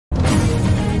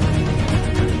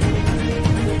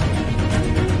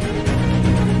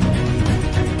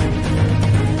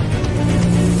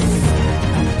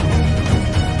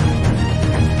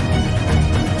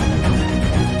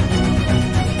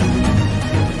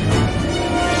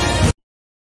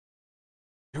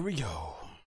we go.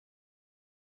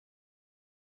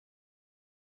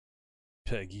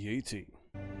 Peggy 18.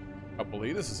 I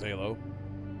believe this is Halo.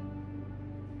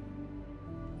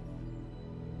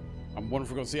 I'm wondering if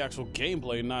we're going to see actual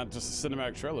gameplay, not just a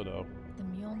cinematic trailer, though. The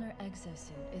Mjolnir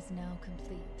exosuit is now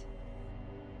complete.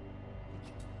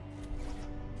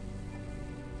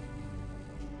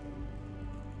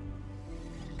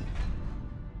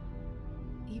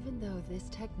 Even though this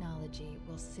technology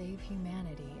will save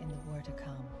humanity in the war to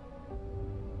come.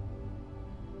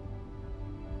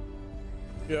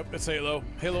 Yep, it's Halo.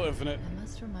 Halo Infinite. I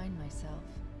must remind myself.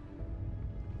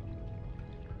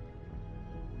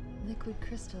 Liquid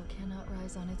crystal cannot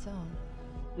rise on its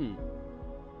own.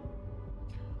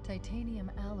 Titanium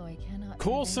alloy cannot.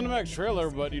 Cool cinematic trailer,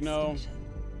 but you know,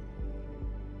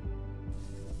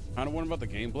 I don't worry about the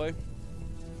gameplay.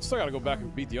 Still gotta go back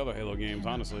and beat the other Halo games,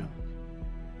 honestly.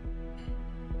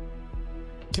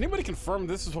 Can anybody confirm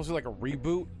this is supposed to be like a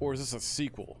reboot, or is this a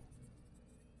sequel?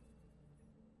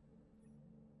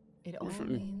 It all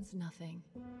means nothing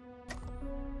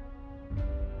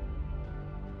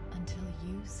until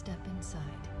you step inside.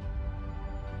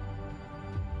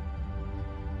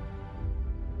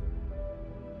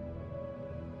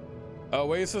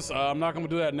 Oasis, I'm not gonna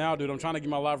do that now, dude. I'm trying to get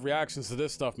my live reactions to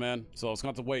this stuff, man. So it's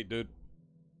gonna have to wait, dude.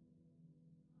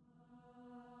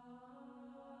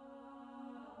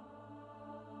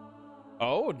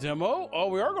 Oh, demo? Oh,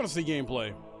 we are gonna see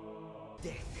gameplay.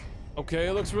 Okay,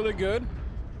 it looks really good.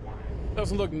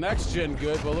 Doesn't look next gen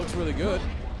good, but it looks really good.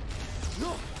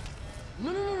 No.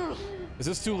 No. Is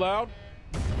this too loud?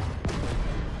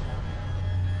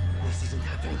 This isn't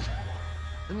happening.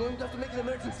 I'm going to have to make an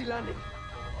emergency landing.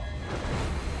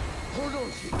 Hold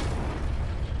on, Chief.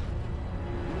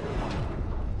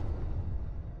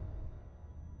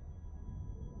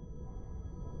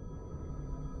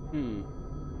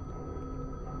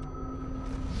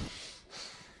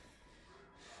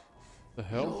 The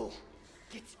hell? No.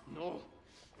 No.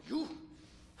 You.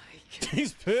 I can't.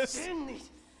 He's pissed. Stand it.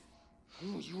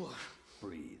 Who you are.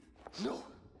 Breathe. No.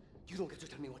 You don't get to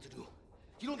tell me what to do.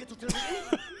 You don't get to tell me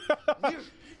anything.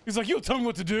 He's like, you tell me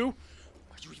what to do.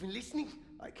 Are you even listening?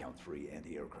 I count 3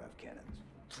 anti-aircraft cannons.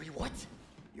 3 what?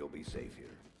 You'll be safe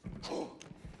here. Oh,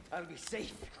 I'll be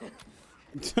safe.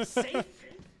 Safe?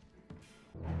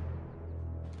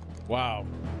 Wow.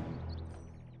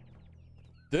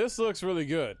 This looks really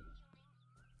good.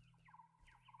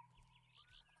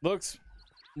 Looks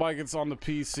like it's on the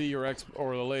PC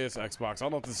or the latest Xbox. I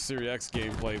don't know if this is Series X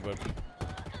gameplay, but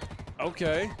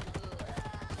okay.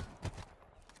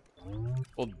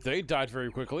 Well, they died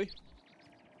very quickly.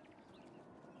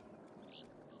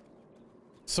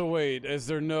 So wait, is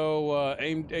there no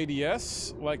aimed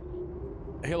ADS like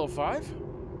Halo 5?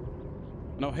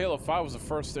 No, Halo 5 was the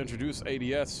first to introduce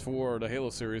ADS for the Halo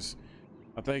series.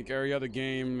 I think every other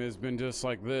game has been just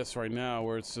like this right now,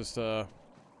 where it's just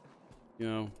you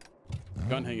know,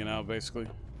 gun hanging out basically.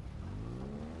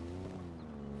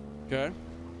 Okay.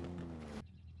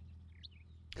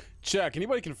 Check.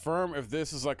 Anybody confirm if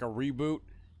this is like a reboot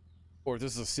or if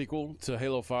this is a sequel to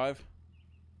Halo 5?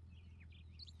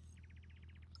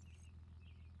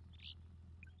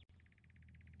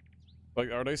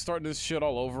 Like, are they starting this shit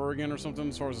all over again or something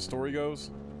as far as the story goes?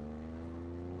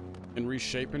 And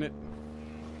reshaping it?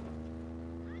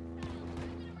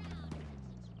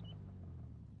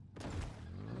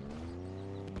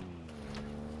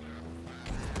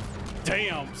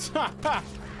 Damn! Just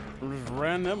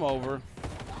ran them over.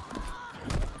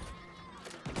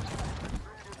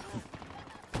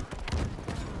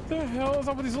 What the hell is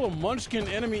up with these little munchkin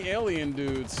enemy alien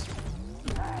dudes?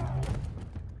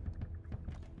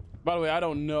 By the way, I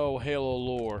don't know Halo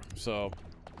lore, so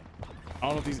I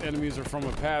don't know if these enemies are from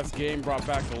a past game brought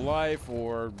back to life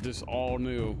or just all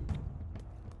new.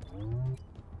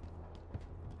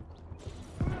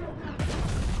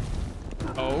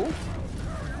 Oh?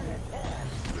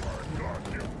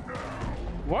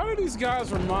 Why do these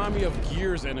guys remind me of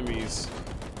Gears enemies?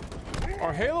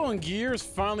 Are Halo and Gears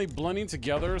finally blending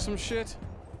together or some shit?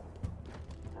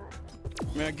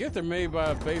 I mean, I get they're made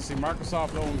by basically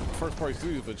Microsoft-owned first-party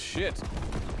studios, but shit.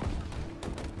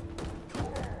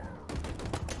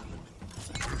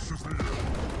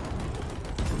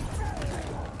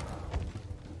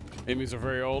 Enemies are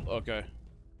very old? Okay.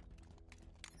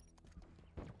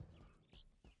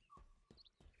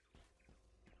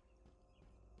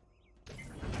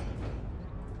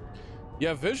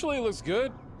 Yeah, visually it looks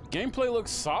good. Gameplay looks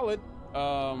solid.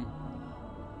 I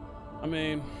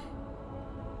mean,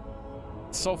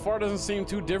 so far doesn't seem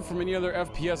too different from any other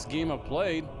FPS game I've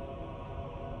played.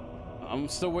 I'm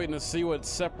still waiting to see what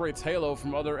separates Halo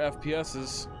from other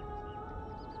FPSs.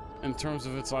 in terms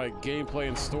of its like gameplay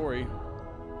and story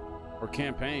or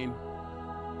campaign.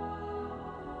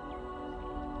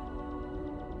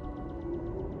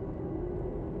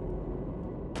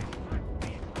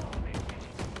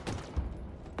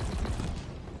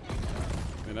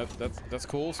 And that's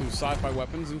cool. Some sci-fi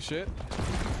weapons and shit.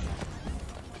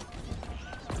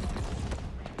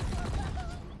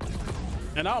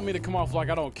 And I don't mean to come off like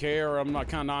I don't care or I'm not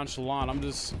kind of nonchalant. I'm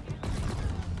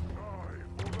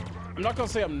not gonna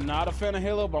say I'm not a fan of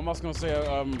Halo, but I'm also gonna say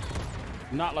I'm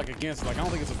not like against it. Like I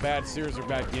don't think it's a bad series or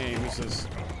bad game. It's just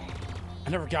I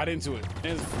never got into it.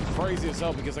 And it's crazy as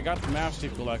hell because I got the Master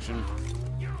Chief Collection.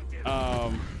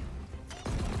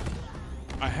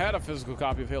 I had a physical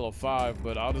copy of Halo 5,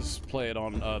 but I'll just play it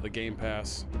on the Game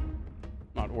Pass.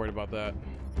 Not worried about that.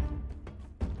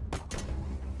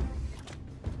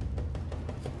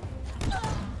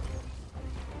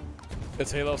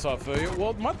 It's Halo, so I feel you.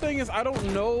 Well, my thing is I don't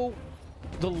know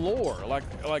the lore like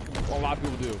a lot of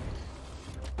people do.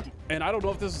 And I don't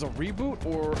know if this is a reboot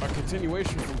or a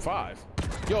continuation from 5.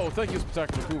 Yo, thank you,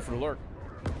 Spectacular Pooh, for the lurk.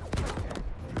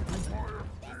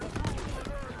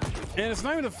 And it's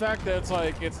not even the fact that it's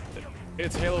like it's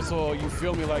Halo, so you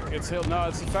feel me like it's Halo. No,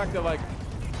 it's the fact that like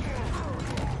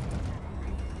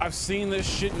I've seen this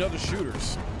shit in other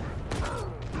shooters.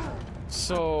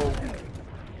 So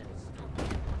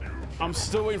I'm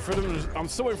still waiting for them to, I'm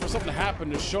still waiting for something to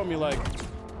happen to show me like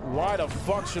why the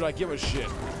fuck should I give a shit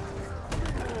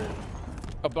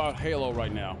about Halo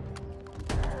right now.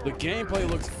 The gameplay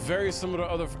looks very similar to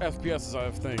other FPSs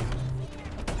I think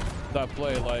that I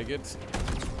play. Like it's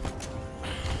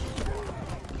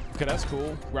okay, that's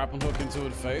cool. Grappling hook into the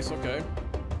face, okay.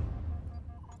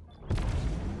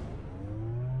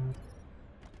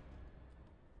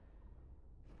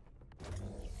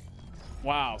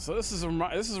 Wow, so this is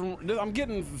I'm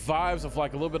getting vibes of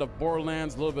like a little bit of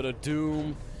Borderlands, a little bit of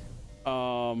Doom.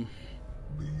 The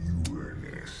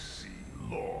UNSC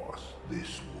lost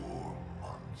this war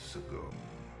months ago.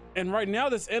 And right now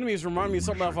this enemy is reminding me of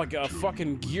something of like a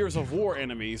fucking Gears of War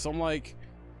enemy. So I'm like,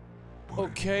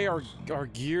 okay, are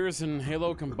Gears and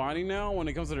Halo combining now when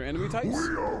it comes to their enemy types?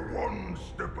 We are one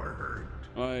step ahead.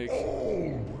 Like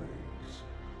always.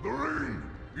 The ring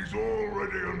is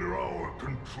already under our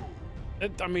control.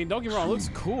 I mean, don't get me wrong, it looks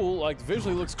cool. Like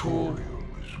visually looks cool.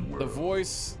 Well. The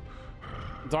voice,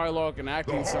 dialogue, and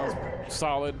acting sounds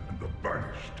solid. And the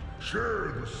banished share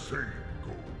the same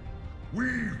goal.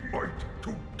 We fight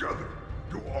together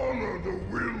to honor the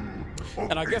will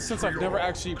of And I guess since I've never Atriox.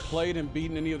 actually played and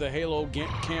beaten any of the Halo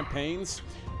campaigns,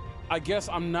 I guess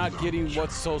I'm not getting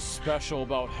what's so special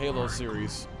about Halo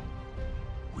series.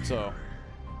 So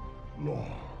Lost.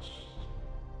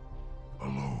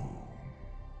 Alone.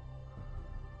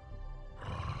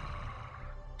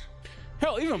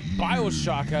 hell, even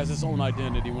BioShock has its own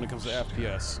identity when it comes to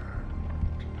FPS.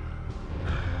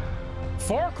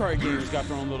 Far Cry games got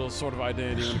their own little sort of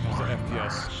identity when it comes to FPS.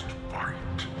 Last fight.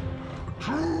 A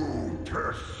true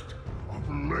test of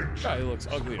legend. God, he looks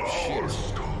ugly as Our shit.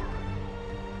 story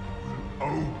will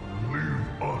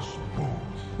outlive us both.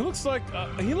 He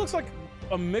looks like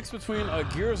a mix between a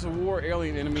Gears of War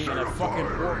alien enemy and a fucking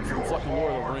orc from fucking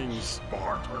Lord of the Rings.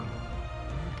 Spartan,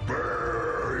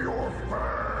 bare your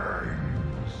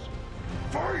fangs.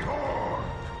 Fight hard.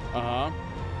 Die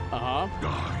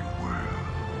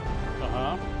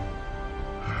well.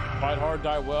 Fight hard,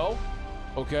 die well.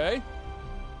 Okay.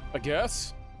 I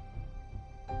guess.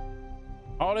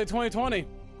 Holiday 2020.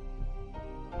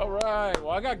 All right.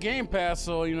 Well, I got Game Pass,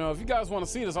 so you know, if you guys want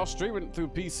to see this, I'll stream it through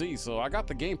PC. So I got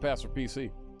the Game Pass for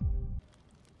PC.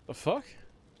 The fuck?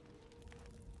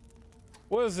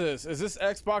 What is this? Is this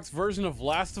Xbox version of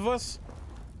Last of Us?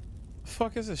 The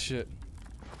fuck is this shit?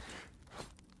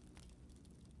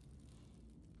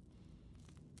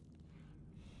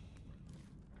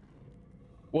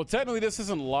 Well, technically this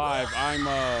isn't live. I'm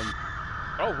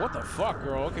oh, what the fuck,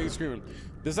 girl? Okay, you're screaming.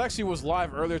 This actually was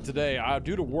live earlier today.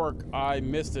 Due to work, I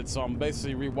missed it, so I'm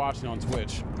basically rewatching on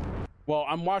Twitch. Well,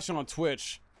 I'm watching on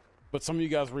Twitch, but some of you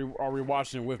guys are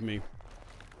rewatching it with me.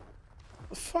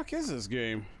 The fuck is this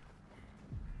game?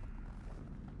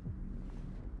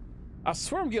 I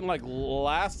swear I'm getting like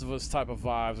Last of Us type of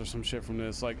vibes or some shit from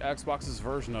this, like Xbox's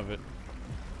version of it.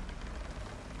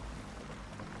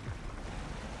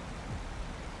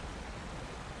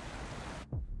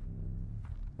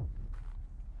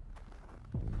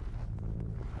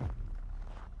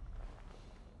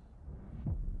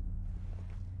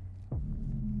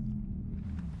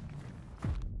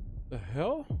 The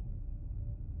hell?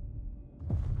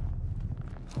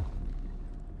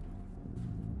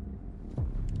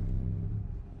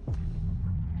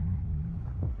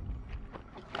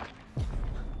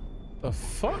 The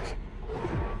fuck?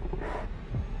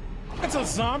 It's a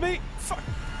zombie? Fuck.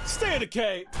 Stay of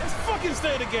Decay. It's fucking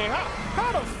Stay of Decay.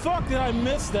 How the fuck did I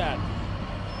miss that?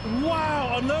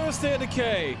 Wow, another Stay of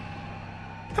Decay.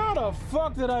 How the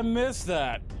fuck did I miss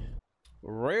that?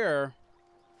 Rare?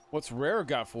 What's Rare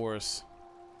got for us?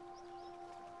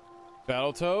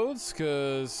 Battletoads?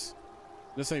 Cause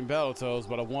this ain't Battletoads,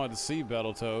 but I wanted to see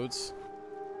Battletoads.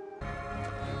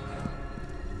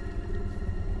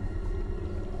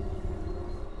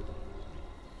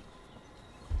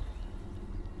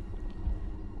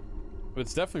 But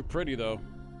it's definitely pretty though.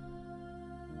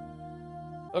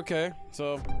 Okay,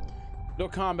 so no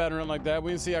combat or anything like that.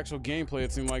 We didn't see actual gameplay.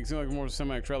 It seemed like more of a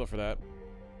cinematic trailer for that.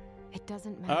 It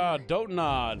doesn't matter.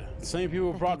 Dotenod. Same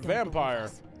people who brought Vampire.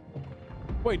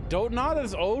 Wait, Dotenod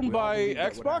is owned by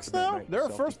Xbox now? They're a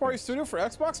first-party studio for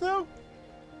Xbox now?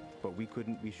 But we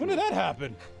couldn't be sure. When did that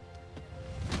happen?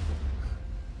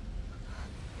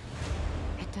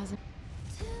 It doesn't.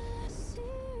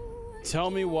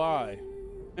 Tell me why.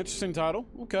 Interesting title.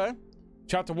 Okay.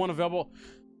 Chapter 1 available.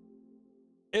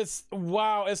 It's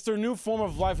wow, it's their new form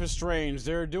of Life is Strange.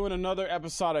 They're doing another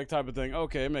episodic type of thing.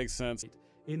 Okay, it makes sense.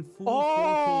 In full 4K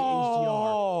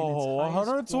HDR, in its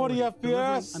highest 120 quality,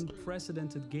 FPS. delivering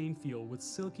unprecedented game feel with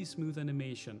silky smooth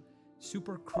animation,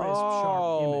 super crisp,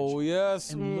 sharp image. Oh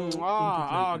yes. And low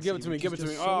input Give it latency, to me. which Give is it to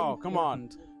me. just so Oh, come on.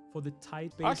 important for the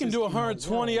tight I can spaces do in our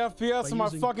 120 world FPS by on my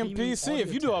using fucking premium PC.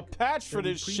 If you do a audio patch tech for that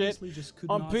we this shit previously just could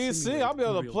on not PC, simulate I'll be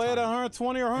able in to real play it at time.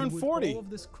 120 or And with 140. all of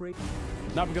this great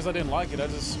Not because I didn't like it. I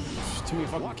just too many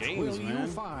fucking games, will man. you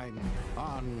find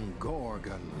on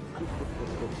Gorgon?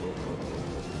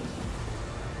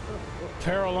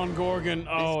 Peril on Gorgon.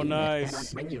 Oh,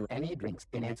 nice. Bring you any drinks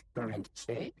in its current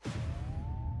state.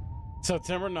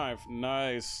 September 9th.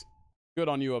 Nice. Good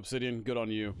on you, Obsidian. Good on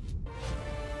you.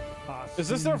 Is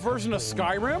this their version of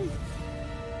Skyrim?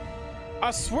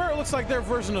 I swear it looks like their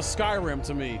version of Skyrim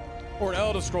to me. Or an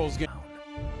Elder Scrolls game.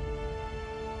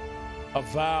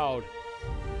 Avowed.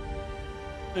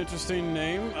 Interesting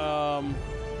name.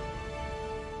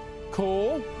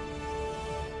 Cool.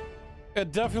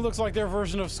 It definitely looks like their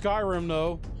version of Skyrim,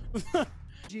 though.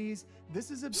 Geez, this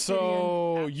is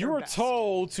So you were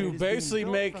told to basically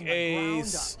make a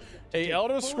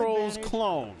Elder Scrolls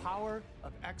clone. Power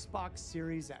of Xbox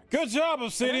Series X. Good job,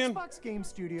 Obsidian. At Xbox Game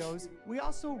Studios, we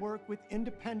also work with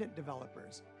independent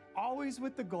developers, always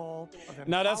with the goal of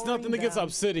Now that's empowering nothing against them to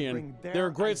Obsidian. bring their They're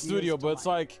a great ideas studio, to but it's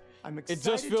life. like I'm it just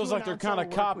excited feels to like they're announce our kind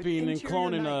of work with copying and Interior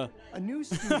cloning Night, a new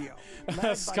studio led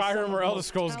by some Skyrim of or the Elder most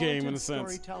Scrolls game in a talented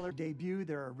sense. storyteller debut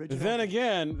their original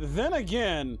Then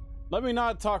again, let me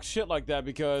not talk shit like that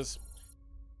because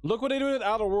look what they do with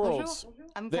Outer Worlds.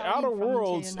 The Outer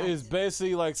Worlds is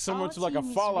basically like similar to like a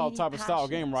Fallout type of style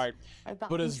game, right?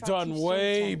 But it's done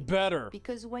way better.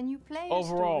 Because when you play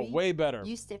overall, story, way better.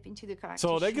 You step into the character's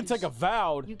So they could take shoes.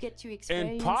 Avowed You get to and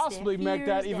experience possibly their make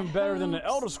that fears, even their better than the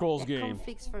hopes, Elder Scrolls their game.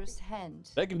 conflicts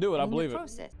firsthand. They can do it, I And in the believe it.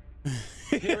 process,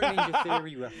 Ninja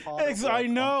Theory were hard at I work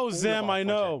know, on all of Zem, our I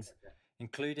know. projects,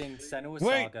 including Senua's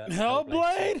Wait, Saga,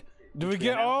 Hellblade? Do we which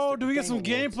get announced at do we the get some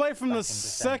Game Awards gameplay from back the in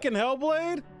December. second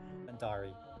Hellblade? And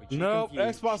Diary, which you Nope, can view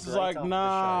Xbox is straight like, after the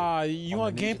nah, show you on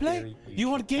want the Ninja gameplay? Theory You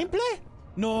want YouTube channel. gameplay?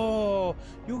 No,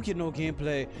 you get no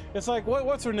gameplay. It's like,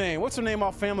 what's her name? What's her name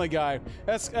off Family Guy?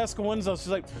 Escawenzo. She's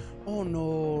like, oh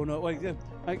no, like,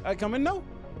 I come in now?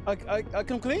 I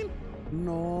come clean?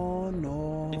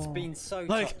 No. It's been so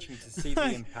Like- touching to see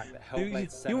the impact that Hellblade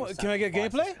Senua's can I get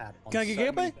Sacrifice gameplay? has had on Can I get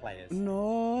so many gameplay? players.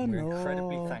 No. We're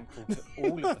incredibly thankful to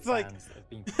all of the It's like- fans that have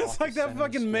been part It's like of that Senua's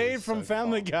fucking story maid from so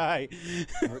Family far. Guy.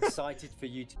 We're excited for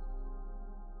you to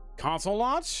Console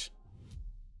launch?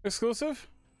 Exclusive?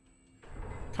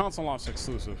 Console launch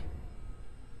exclusive.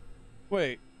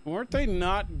 Wait, weren't they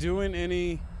not doing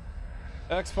any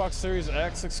Xbox Series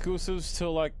X exclusives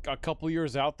till like a couple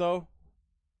years out though?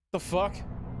 The fuck?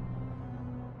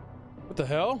 What the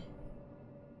hell?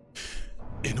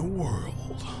 In a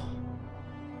world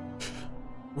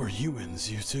where humans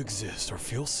used to exist or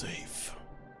feel safe,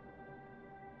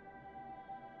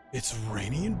 it's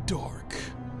rainy and dark,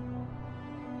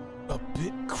 a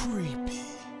bit creepy,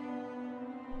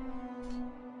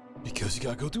 because you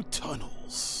gotta go through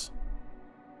tunnels,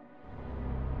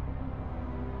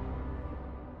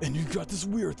 and you got this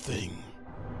weird thing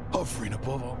hovering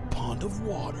above a pond of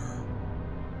water.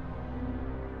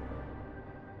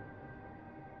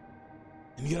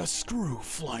 And you got a screw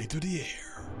flying through the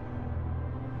air,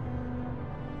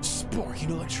 sparking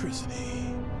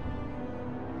electricity.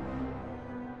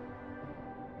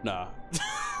 Nah.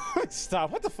 Stop.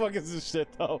 What the fuck is this shit,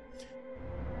 though?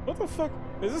 What the fuck?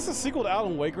 Is this a sequel to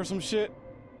Alan Wake or some shit?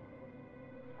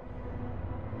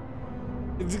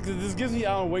 This gives me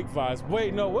Alan Wake vibes.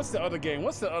 Wait, no, what's the other game?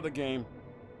 What's the other game?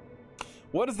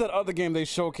 What is that other game they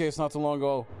showcased not too long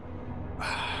ago?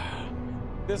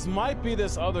 This might be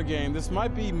this other game. This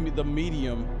might be the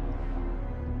Medium.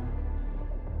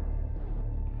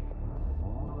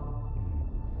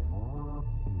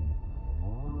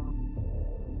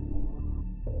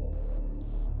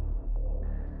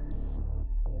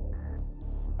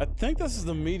 I think this is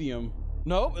the Medium.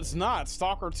 Nope, it's not.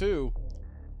 Stalker 2.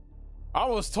 I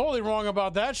was totally wrong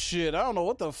about that shit. I don't know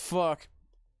what the fuck.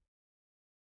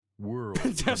 World.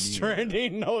 Death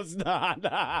Stranding? No, it's not.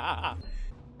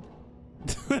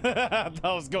 That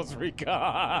was Ghost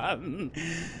Recon.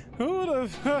 Who the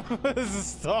fuck is a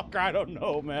stalker? I don't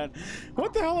know, man.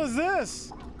 What the hell is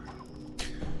this?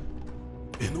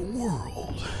 In a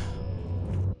world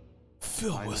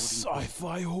filled with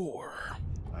sci-fi horror,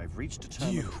 I've reached a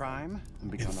term of crime and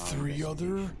begun and our 3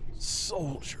 other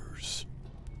soldiers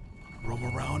roam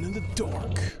around in the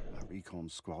dark. A recon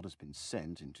squad has been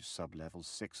sent into sub-level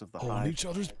 6 of the Holding hive each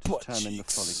other's to butt determine the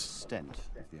cheeks. full extent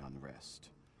of the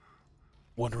unrest.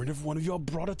 Wondering if one of y'all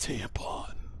brought a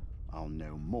tampon. I'll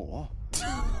know more.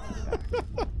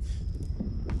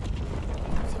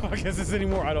 I guess this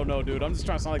anymore. I don't know, dude. I'm just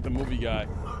trying to sound like the movie guy.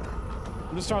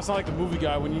 I'm just trying to sound like the movie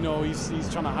guy when you know he's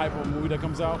trying to hype a movie that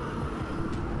comes out.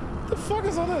 What the fuck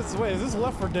is all this? Wait, is this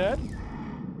Left 4 Dead?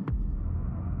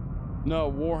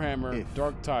 No, Warhammer,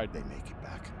 Dark Tide. They make it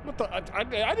back. What the? I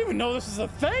didn't even know this is a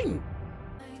thing.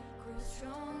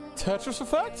 Tetris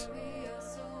Effect?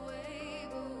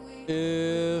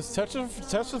 Is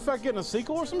Tetris Effect getting a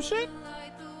sequel or some shit?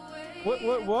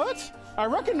 What? I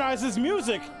recognize this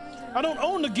music. I don't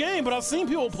own the game, but I've seen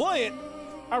people play it.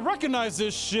 I recognize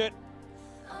this shit.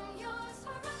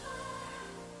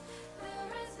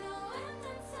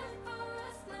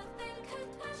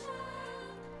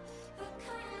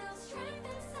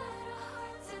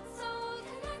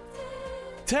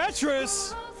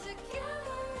 Tetris!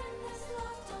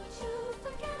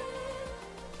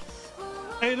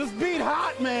 Hey, this beat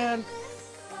hot, man!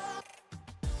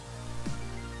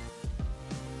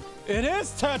 It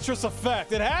is Tetris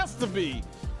Effect. It has to be.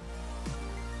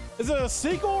 Is it a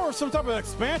sequel or some type of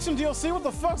expansion DLC? What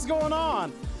the fuck's going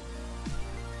on?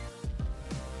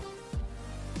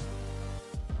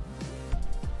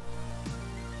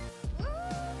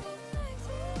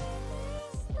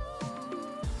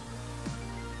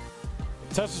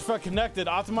 Tetris Effect Connected,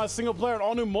 optimized single player and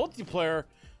all new multiplayer.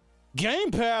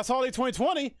 Game Pass Holiday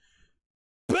 2020.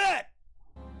 Bet!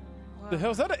 The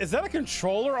hell is that? Is that a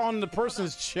controller on the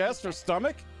person's chest or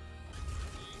stomach?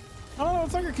 I don't know.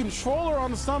 It's like a controller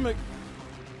on the stomach.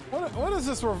 What is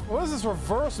this? What is this?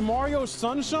 Reverse Mario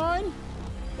Sunshine?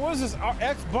 What is this?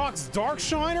 Xbox Dark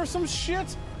Shine or some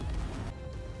shit?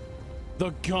 The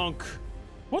gunk.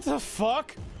 What the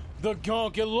fuck? The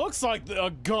gunk. It looks like a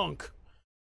gunk.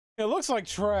 It looks like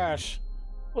trash.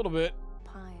 A little bit.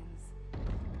 Pines.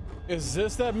 Is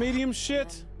this that medium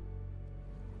shit?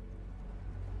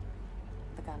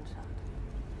 The gunshot.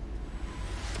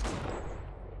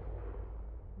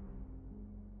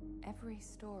 Every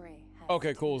story has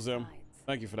Okay, two cool, Zim. sides.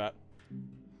 Thank you for that.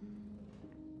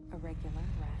 A regular,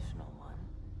 rational one.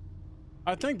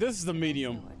 I think this is the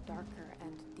medium. Also a darker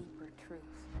and deeper truth.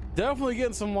 Definitely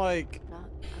getting some like. Not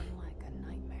unlike a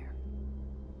nightmare.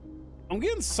 I'm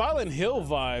getting Silent Hill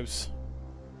vibes.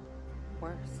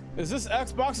 Worse. Is this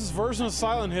Xbox's version of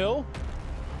Silent Hill?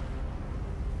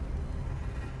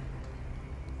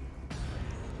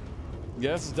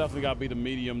 Yeah, this has definitely got to be the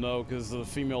medium though, because the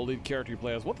female lead character you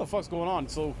play as. What the fuck's going on?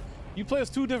 So, you play as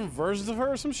 2 different versions of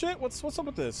her or some shit? What's up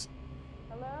with this?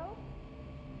 Hello?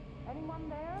 Anyone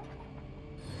there?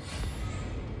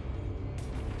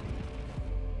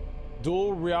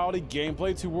 Dual reality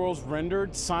gameplay, 2 worlds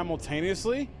rendered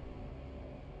simultaneously?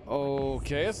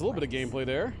 Okay, that's a little bit of gameplay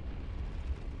there.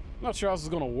 Not sure how this is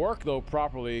gonna work though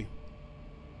properly.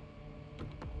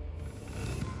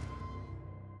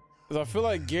 Because I feel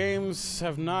like games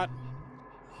have tried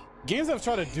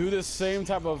to do this same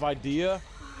type of idea.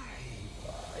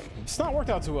 It's not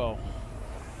worked out too well.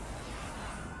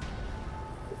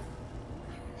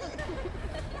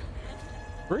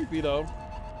 Creepy though.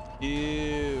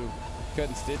 Ew.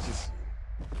 Cutting stitches.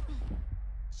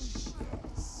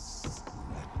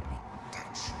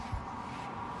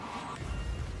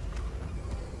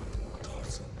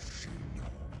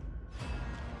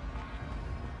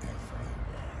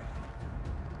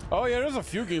 Oh yeah, there's a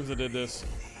few games that did this.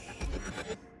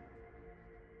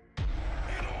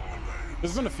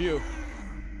 There's been a few.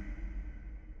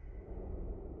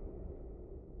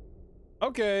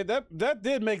 Okay, that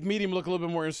did make Medium look a little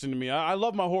bit more interesting to me. I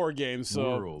love my horror games,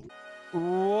 so. World.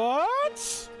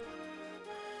 What?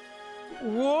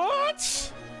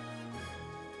 What?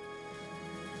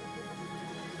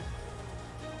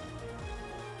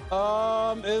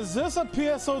 Is this a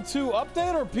PSO2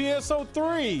 update or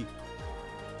PSO3?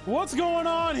 What's going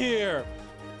on here?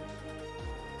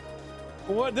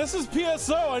 What? This is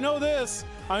PSO. I know this.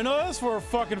 I know this for a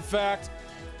fucking fact.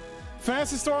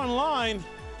 Fantasy Star Online.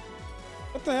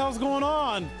 What the hell's going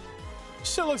on?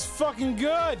 Shit looks fucking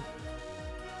good.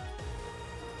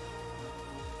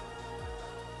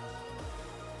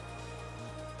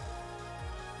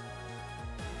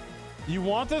 You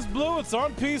want this, Blue? It's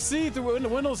on PC through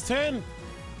Windows 10.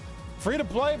 Free to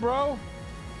play, bro.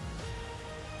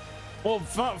 Well,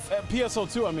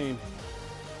 PSO2, I mean.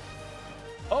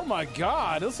 Oh my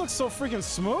god, this looks so freaking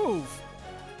smooth.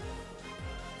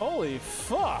 Holy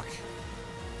fuck.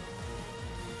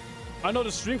 I know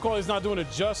the stream quality is not doing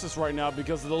it justice right now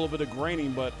because of a little bit of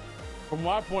graining, but from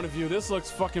my point of view, this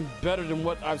looks fucking better than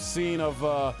what I've seen of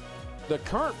the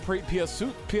current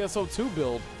PSO2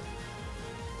 build.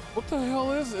 What the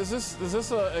hell is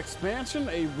this a expansion,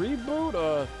 a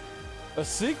reboot, a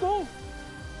sequel?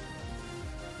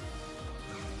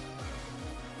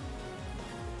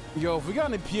 Yo, if we got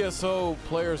any PSO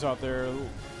players out there,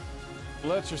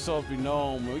 let yourself be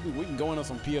known. We can go into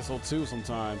some PSO2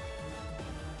 sometime.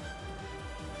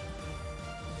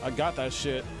 I got that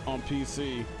shit on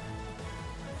PC.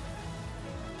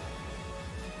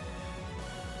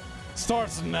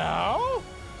 Starts now?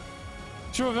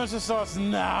 True Adventure starts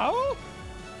now?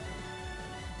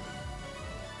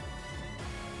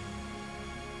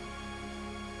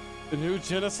 The new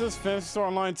Genesis Fantasy Star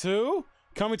Online 2?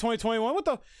 Coming 2021?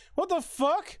 What the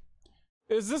fuck?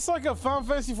 Is this like a Final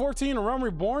Fantasy 14 A Realm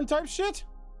Reborn type shit?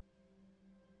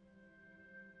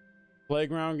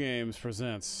 Playground Games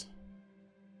presents.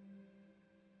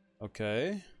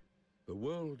 Okay. The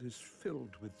world is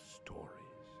filled with stories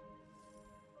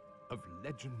of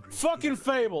legendary. Fucking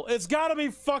Fable. It's gotta be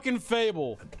fucking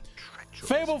Fable.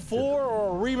 Fable 4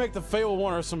 or remake the Fable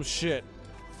 1 or some shit.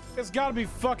 It's gotta be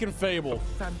fucking Fable.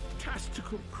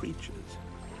 Fantastical creatures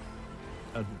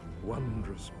and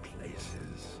wondrous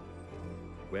places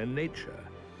where nature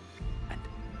and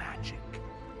magic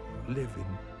live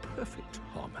in perfect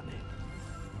harmony.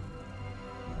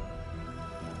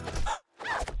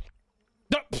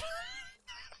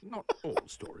 Not all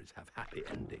stories have happy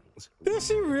endings. Did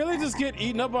she really just get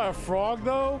eaten up by a frog,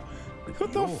 though?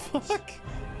 What the fuck?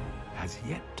 Has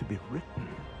yet to be written.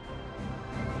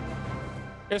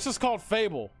 It's just called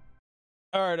Fable.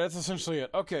 All right, that's essentially it.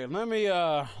 Okay, let me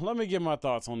give my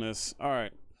thoughts on this. All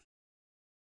right.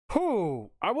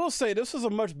 Whew. I will say this is a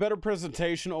much better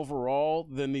presentation overall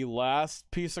than the last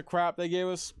piece of crap they gave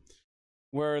us,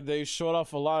 where they showed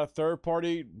off a lot of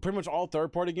third-party, pretty much all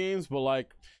third-party games, but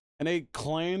like, and they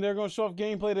claimed they're going to show off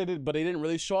gameplay, but they didn't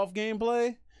really show off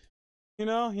gameplay. You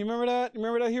know, you remember that? You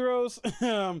remember that, Heroes?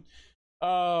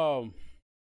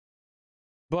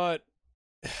 But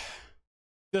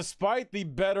despite the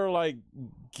better like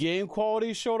game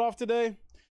quality showed off today,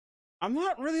 I'm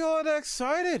not really all that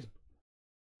excited.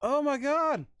 Oh my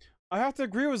god, I have to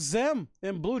agree with Zem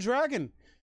and Blue Dragon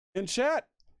in chat.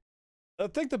 I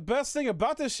think the best thing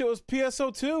about this shit was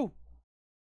PSO2,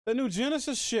 the new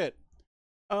Genesis shit.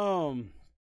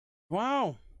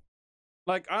 Wow,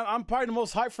 like I'm probably the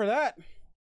most hyped for that.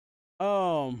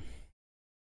 Probably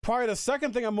the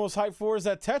second thing I'm most hyped for is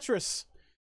that Tetris,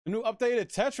 the new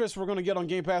updated Tetris we're gonna get on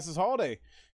Game Pass this holiday,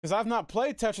 because I've not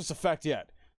played Tetris Effect yet,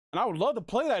 and I would love to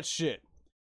play that shit.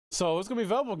 So it's gonna be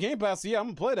available on Game Pass. So yeah, I'm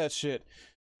gonna play that shit.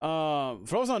 For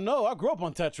those who don't know, I grew up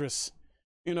on Tetris.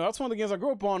 You know, that's one of the games I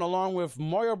grew up on, along with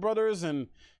Mario Brothers and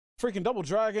freaking Double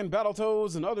Dragon,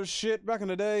 Battletoads, and other shit back in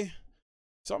the day.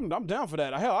 So I'm down for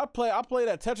that. Hell, I play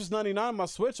that Tetris 99 on my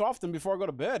Switch often before I go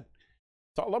to bed.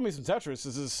 So I love me some Tetris.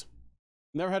 This is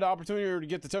never had the opportunity to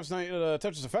get the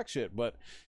Tetris Effect shit, but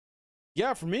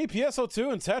yeah, for me,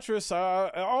 PSO2 and Tetris.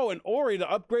 Oh, and Ori, the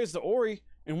upgrades to Ori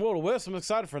and Will of Wisp. I'm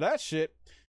excited for that shit.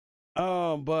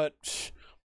 But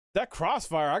that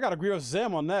Crossfire, I gotta agree with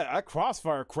Zem on that. That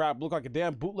Crossfire crap looked like a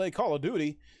damn bootleg Call of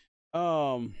Duty.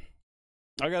 I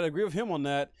gotta agree with him on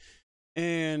that.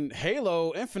 And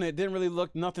Halo Infinite didn't really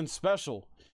look nothing special.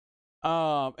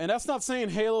 And that's not saying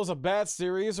Halo's a bad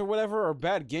series or whatever, or a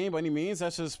bad game by any means.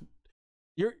 That's just,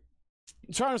 you're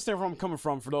trying to understand where I'm coming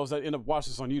from for those that end up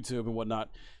watching this on YouTube and whatnot.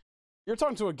 You're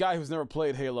talking to a guy who's never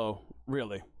played Halo,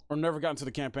 really, or never gotten to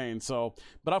the campaign. So,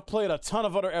 but I've played a ton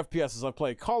of other FPSs. I've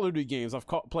played Call of Duty games. I've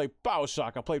played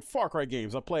BioShock. I've played Far Cry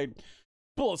games. I've played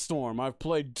Bulletstorm. I've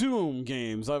played Doom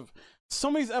games.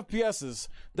 Some of these FPSs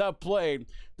that I've played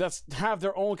that have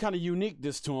their own kind of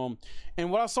uniqueness to them.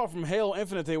 And what I saw from Halo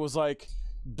Infinite, they was like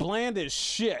bland as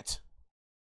shit.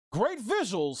 great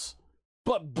visuals,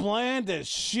 but bland as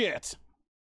shit.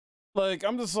 Like,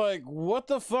 I'm just like, what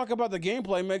the fuck about the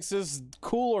gameplay makes this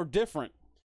cool or different?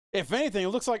 If anything, it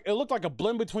looked like a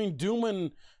blend between Doom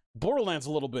and Borderlands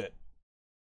a little bit.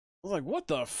 I was like, what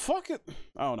the fuck?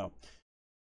 I don't know.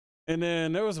 And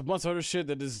then there was a bunch of other shit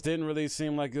that just didn't really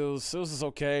seem like it was just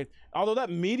okay. Although that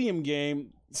Medium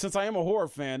game, since I am a horror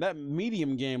fan, that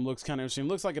Medium game looks kind of interesting. It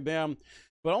looks like a damn,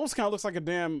 but almost kind of looks like a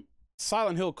damn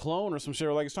Silent Hill clone or some shit.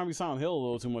 Or like it's trying to be Silent Hill a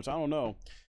little too much. I don't know.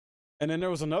 And then there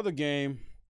was another game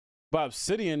by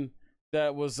Obsidian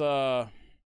that was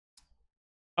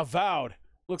Avowed.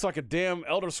 Looks like a damn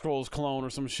Elder Scrolls clone or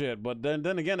some shit. But then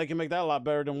again, they can make that a lot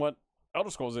better than what Elder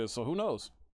Scrolls is. So who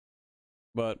knows?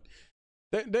 But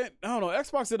I don't know.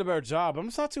 Xbox did a better job. I'm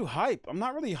just not too hype. I'm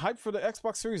not really hyped for the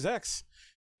Xbox Series X.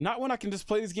 Not when I can just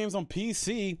play these games on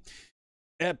PC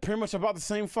at pretty much about the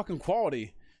same fucking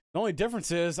quality. The only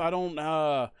difference is I don't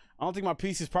think my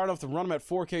PC is powered enough to run them at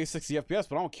 4K 60 FPS,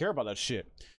 but I don't care about that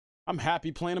shit. I'm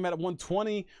happy playing them at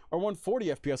 120 or 140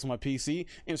 FPS on my PC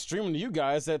and streaming to you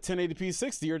guys at 1080p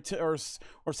 60 or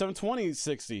 720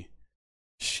 60.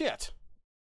 Shit.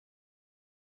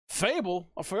 Fable.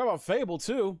 I forgot about Fable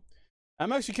too.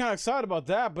 I'm actually kind of excited about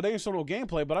that, but they ain't showed no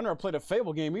gameplay. But I never played a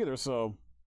Fable game either, so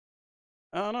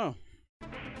I don't know.